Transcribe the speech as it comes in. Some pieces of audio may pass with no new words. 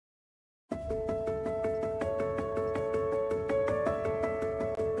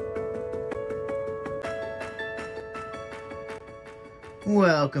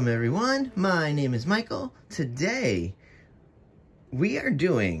Welcome everyone, my name is Michael. Today we are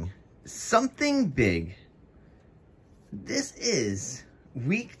doing something big. This is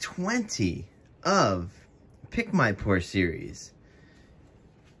week 20 of Pick My Pour series.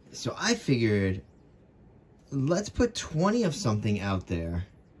 So I figured let's put 20 of something out there,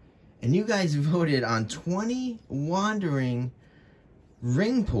 and you guys voted on 20 wandering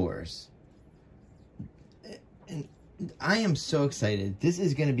ring pours. And I am so excited. This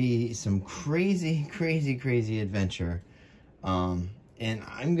is going to be some crazy adventure. And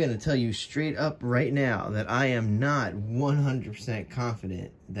I'm going to tell you straight up right now that I am not 100%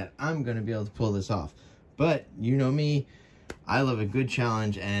 confident that I'm going to be able to pull this off. But you know me, I love a good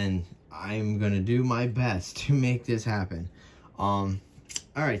challenge, and I'm going to do my best to make this happen. All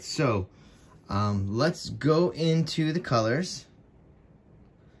right, so let's go into the colors.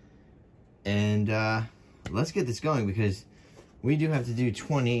 And let's get this going, because we do have to do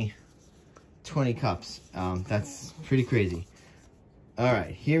 20 cups. That's pretty crazy. All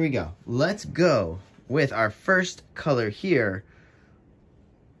right, here we go. Let's go with our first color here.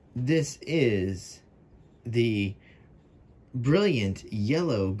 This is the brilliant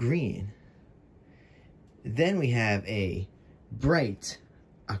yellow green. Then we have a bright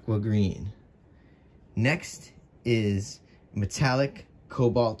aqua green. Next is metallic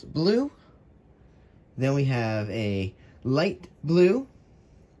cobalt blue. Then we have a light blue.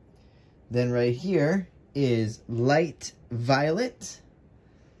 Then right here is light violet.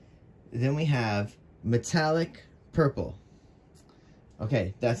 Then we have metallic purple.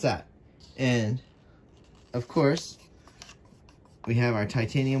 Okay, that's that. And of course, we have our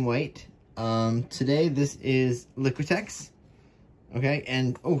titanium white. Today this is Liquitex. Okay,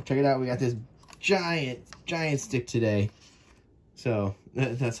 and oh, check it out, we got this giant stick today. So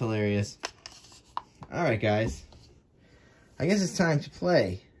that's hilarious. All right, guys, I guess it's time to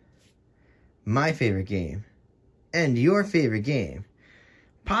play my favorite game and your favorite game.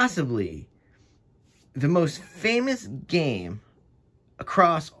 Possibly the most famous game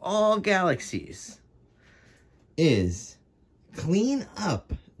across all galaxies is clean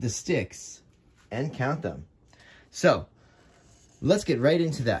up the sticks and count them. So let's get right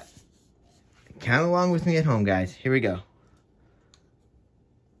into that. Count along with me at home, guys. Here we go.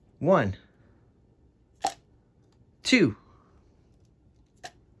 1, 2,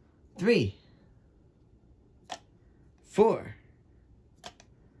 3, 4,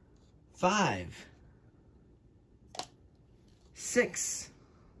 5, 6,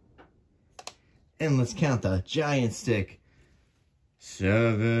 and let's count the giant stick.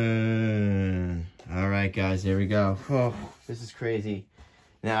 7. All right, guys, here we go. Oh, this is crazy.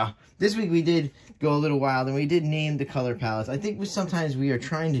 Now, this week we did go a little wild, and we did name the color palettes. I think sometimes we are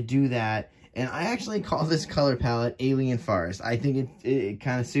trying to do that, and I actually call this color palette Alien Forest. I think it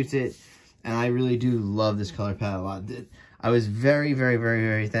kind of suits it, and I really do love this color palette a lot. I was very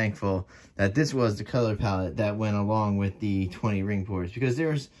thankful that this was the color palette that went along with the 20 ring pours, because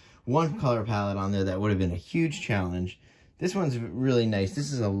there's one color palette on there that would have been a huge challenge. This one's really nice.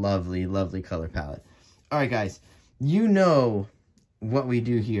 This is a lovely color palette. All right, guys, you know what we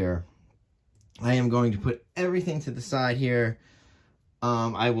do here. I am going to put everything to the side here.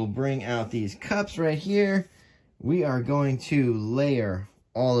 I will bring out these cups right here. We are going to layer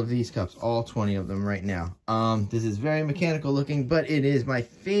all of these cups, all 20 of them right now. This is very mechanical looking, but it is my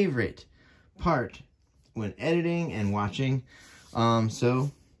favorite part when editing and watching.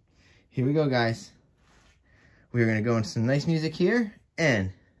 So here we go, guys. We're going to go into some nice music here,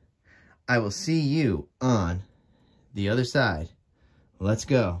 and I will see you on the other side. Let's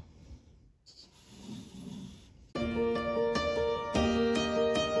go.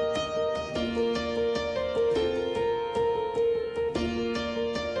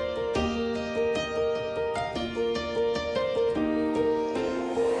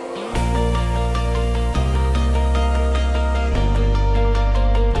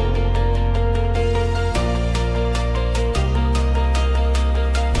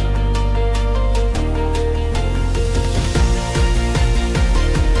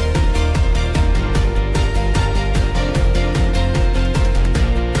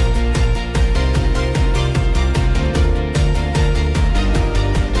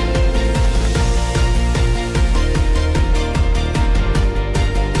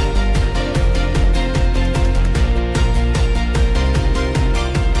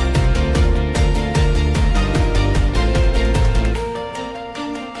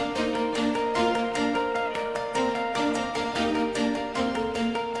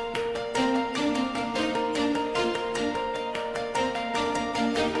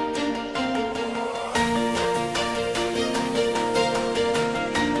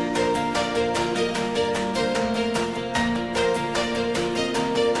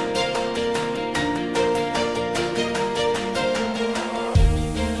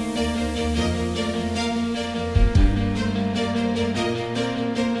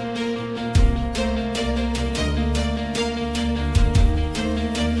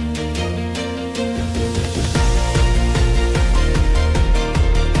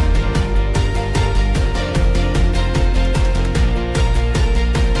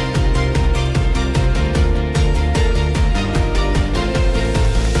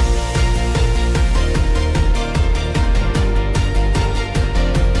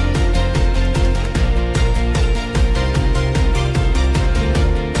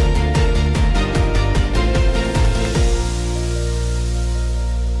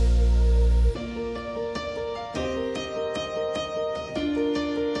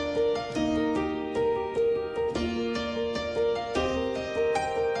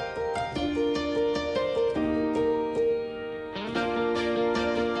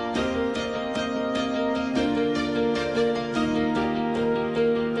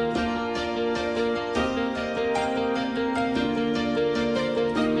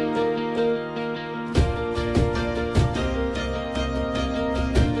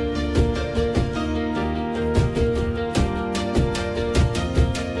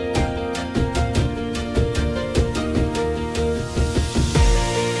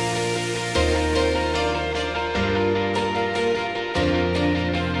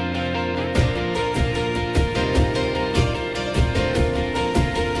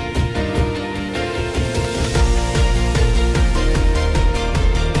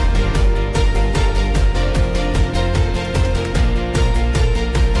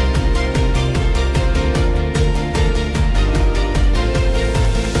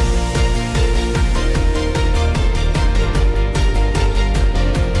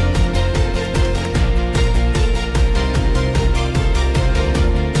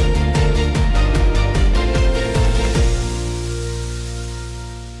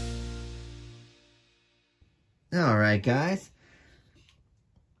 right, guys.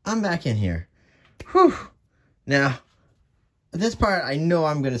 I'm back in here. Whew. Now, this part I know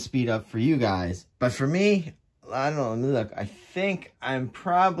I'm going to speed up for you guys. But for me, I don't know. Look, I think I'm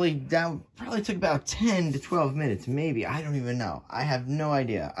probably down. Probably took about 10 to 12 minutes, maybe. I don't even know. I have no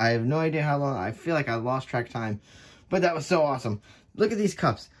idea. I have no idea how long. I feel like I lost track of time. But that was so awesome. Look at these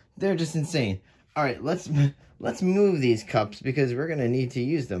cups. They're just insane. All right, let's move these cups because we're going to need to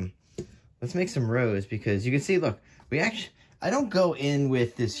use them. Let's make some rows because you can see, look, I don't go in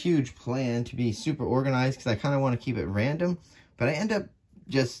with this huge plan to be super organized because I kind of want to keep it random. But I end up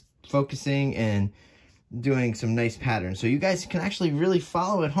just focusing and doing some nice patterns. So you guys can actually really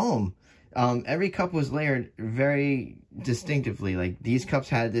follow at home. Every cup was layered very distinctively. Like these cups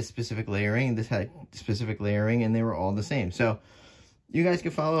had this specific layering, this had specific layering, and they were all the same. So you guys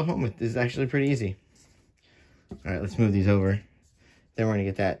can follow at home with this. Is actually pretty easy. All right, let's move these over. Then we're gonna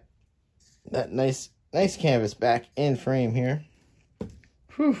get that nice canvas back in frame here.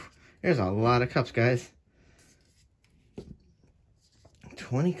 Whew, there's a lot of cups, guys.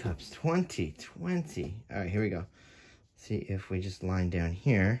 20 cups, 20. All right, here we go. See if we just line down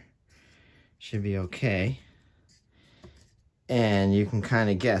here. Should be okay. And you can kind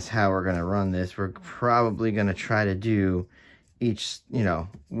of guess how we're going to run this. We're probably going to try to do each, you know,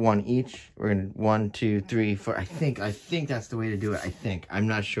 one each. We're going to 1, 2, 3, 4. I think that's the way to do it. I'm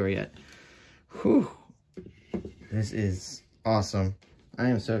not sure yet. Whew. This is awesome. I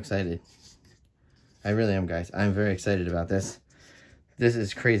am so excited. I really am, guys. I'm very excited about this. This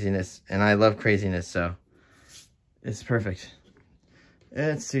is craziness, and I love craziness, so it's perfect.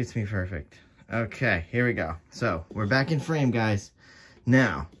 It suits me perfect. Okay, here we go. So, we're back in frame, guys.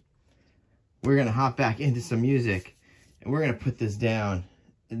 Now, we're going to hop back into some music, and we're going to put this down.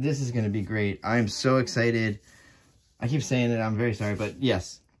 This is going to be great. I'm so excited. I keep saying it. I'm very sorry, but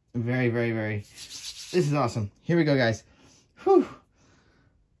yes, very, very, very. This is awesome. Here we go, guys. Whew.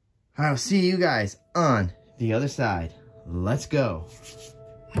 I'll see you guys on the other side. Let's go.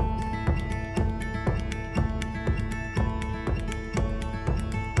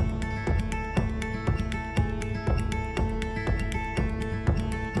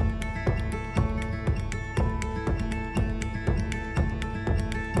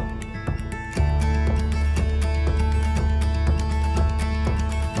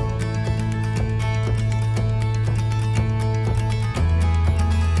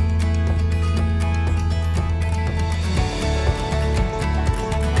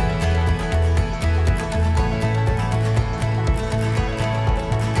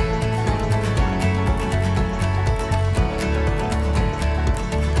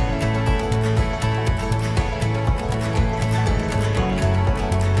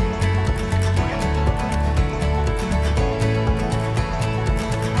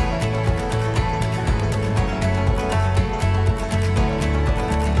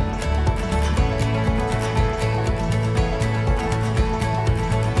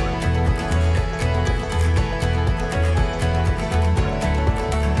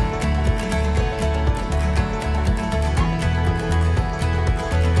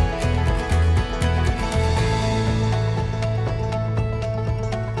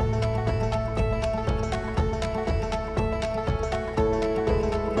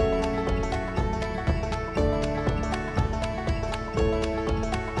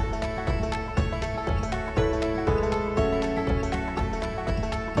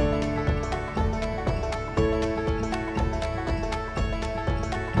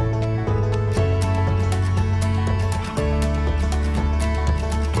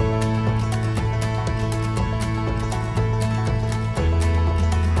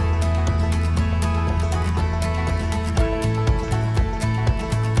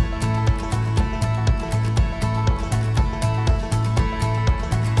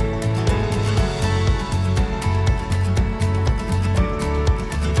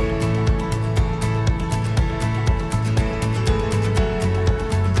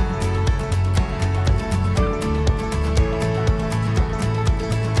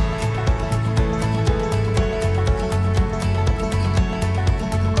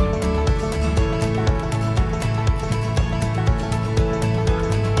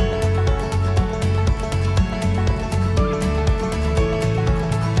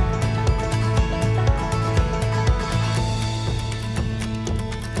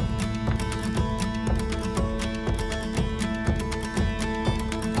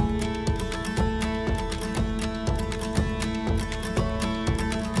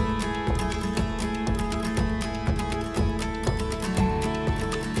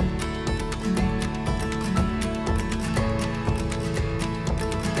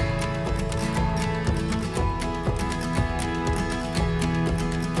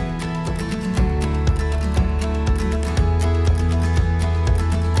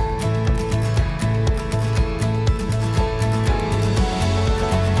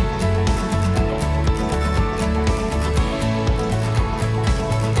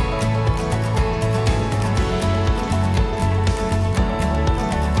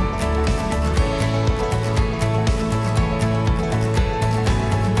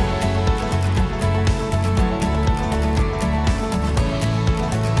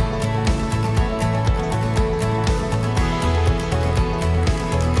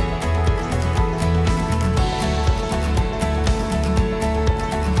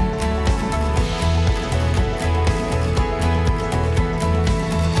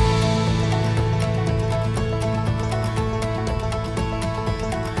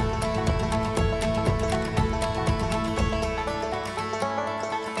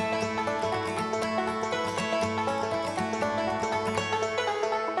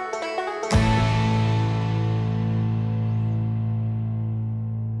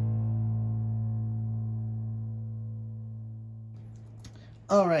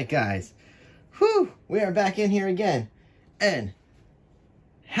 All right, guys. Whew, we are back in here again. And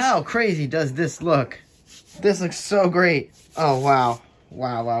how crazy does this look? This looks so great. Oh, wow.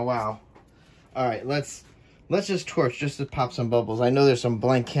 Wow, wow, wow. All right, let's just torch just to pop some bubbles. I know there's some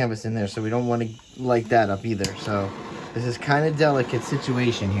blank canvas in there, so we don't want to light that up either. So this is kind of delicate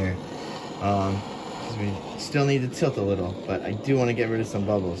situation here. Because we still need to tilt a little, but I do want to get rid of some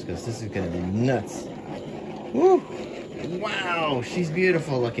bubbles because this is going to be nuts. Woo! Wow, she's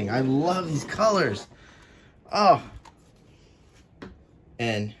beautiful looking. I love these colors. Oh.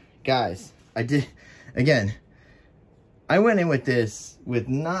 And guys, I went in with this with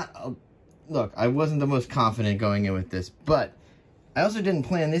look, I wasn't the most confident going in with this, but I also didn't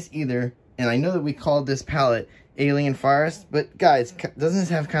plan this either. And I know that we called this palette Alien Forest, but guys, doesn't this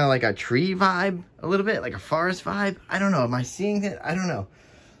have kind of like a tree vibe a little bit, like a forest vibe? I don't know. Am I seeing it? I don't know.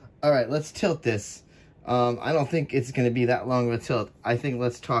 All right, let's tilt this. I don't think it's going to be that long of a tilt. I think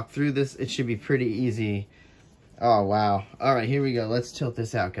let's talk through this. It should be pretty easy. Oh, wow. All right, here we go. Let's tilt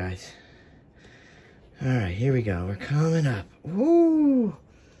this out, guys. All right, here we go. We're coming up. Woo!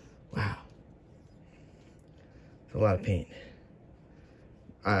 Wow. It's a lot of paint.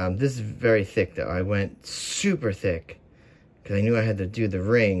 This is very thick, though. I went super thick because I knew I had to do the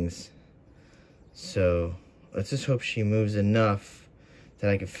rings. So let's just hope she moves enough that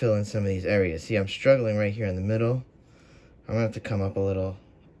I could fill in some of these areas. See, I'm struggling right here in the middle. I'm gonna have to come up a little.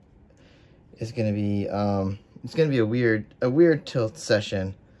 It's gonna be a weird tilt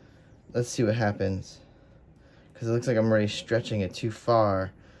session. Let's see what happens. Because it looks like I'm already stretching it too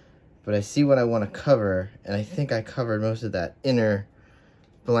far. But I see what I want to cover, and I think I covered most of that inner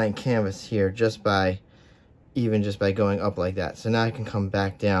blank canvas here just by going up like that. So now I can come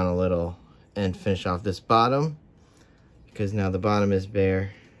back down a little and finish off this bottom, because now the bottom is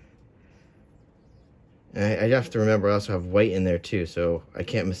bare. I have to remember I also have white in there too, so I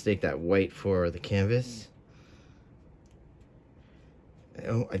can't mistake that white for the canvas.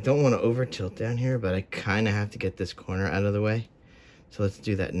 I don't want to over tilt down here, but I kind of have to get this corner out of the way. So let's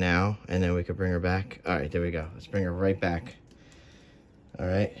do that now, and then we could bring her back. All right, there we go. Let's bring her right back. All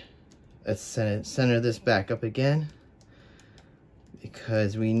right, let's center this back up again,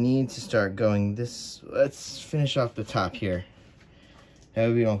 because we need to start going this. Let's finish off the top here. That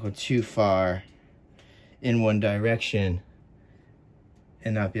way we don't go too far in one direction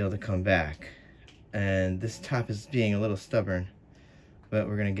and not be able to come back. And this top is being a little stubborn, but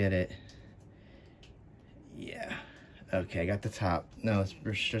we're gonna get it. Yeah. Okay, I got the top. Now let's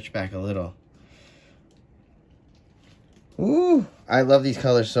stretch back a little. Ooh, I love these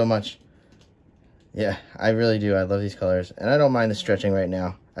colors so much. Yeah, I really do. I love these colors. And I don't mind the stretching right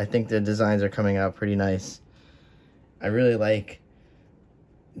now. I think the designs are coming out pretty nice. I really like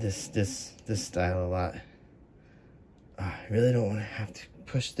this style a lot. I really don't want to have to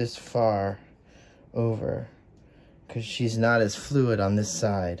push this far over, because she's not as fluid on this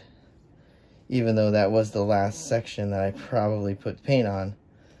side. Even though that was the last section that I probably put paint on.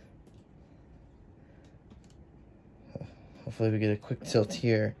 Hopefully we get a quick tilt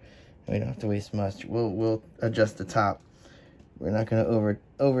here and we don't have to waste much. We'll adjust the top. We're not going to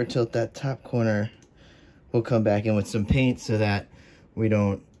over tilt that top corner. We'll come back in with some paint so that we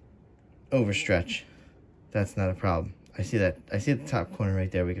don't overstretch. That's not a problem. I see that. I see the top corner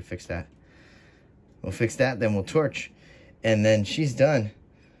right there. We can fix that. We'll fix that, then we'll torch. And then she's done.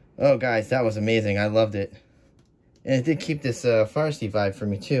 Oh, guys, that was amazing. I loved it. And it did keep this foresty vibe for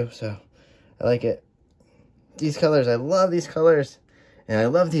me, too. So, I like it. These colors, I love these colors. And I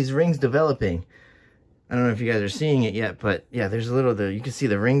love these rings developing. I don't know if you guys are seeing it yet, but yeah, there's a little, you can see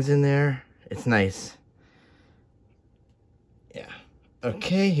the rings in there. It's nice. Yeah.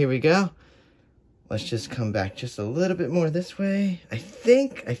 Okay, here we go. Let's just come back just a little bit more this way. I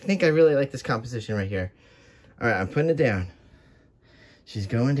think I really like this composition right here. All right, I'm putting it down. She's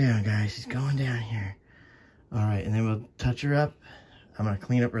going down, guys. She's going down here. All right, and then we'll touch her up. I'm gonna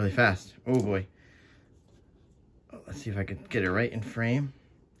clean up really fast. Oh boy. Let's see if I can get it right in frame.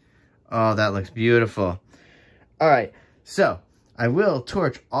 Oh, that looks beautiful. All right, so I will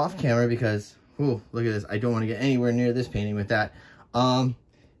torch off camera because, ooh, look at this. I don't want to get anywhere near this painting with that. I'll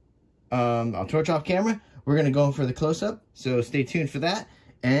torch off camera. We're gonna go for the close-up, so stay tuned for that,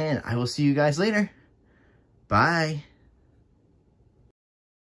 and I will see you guys later. Bye.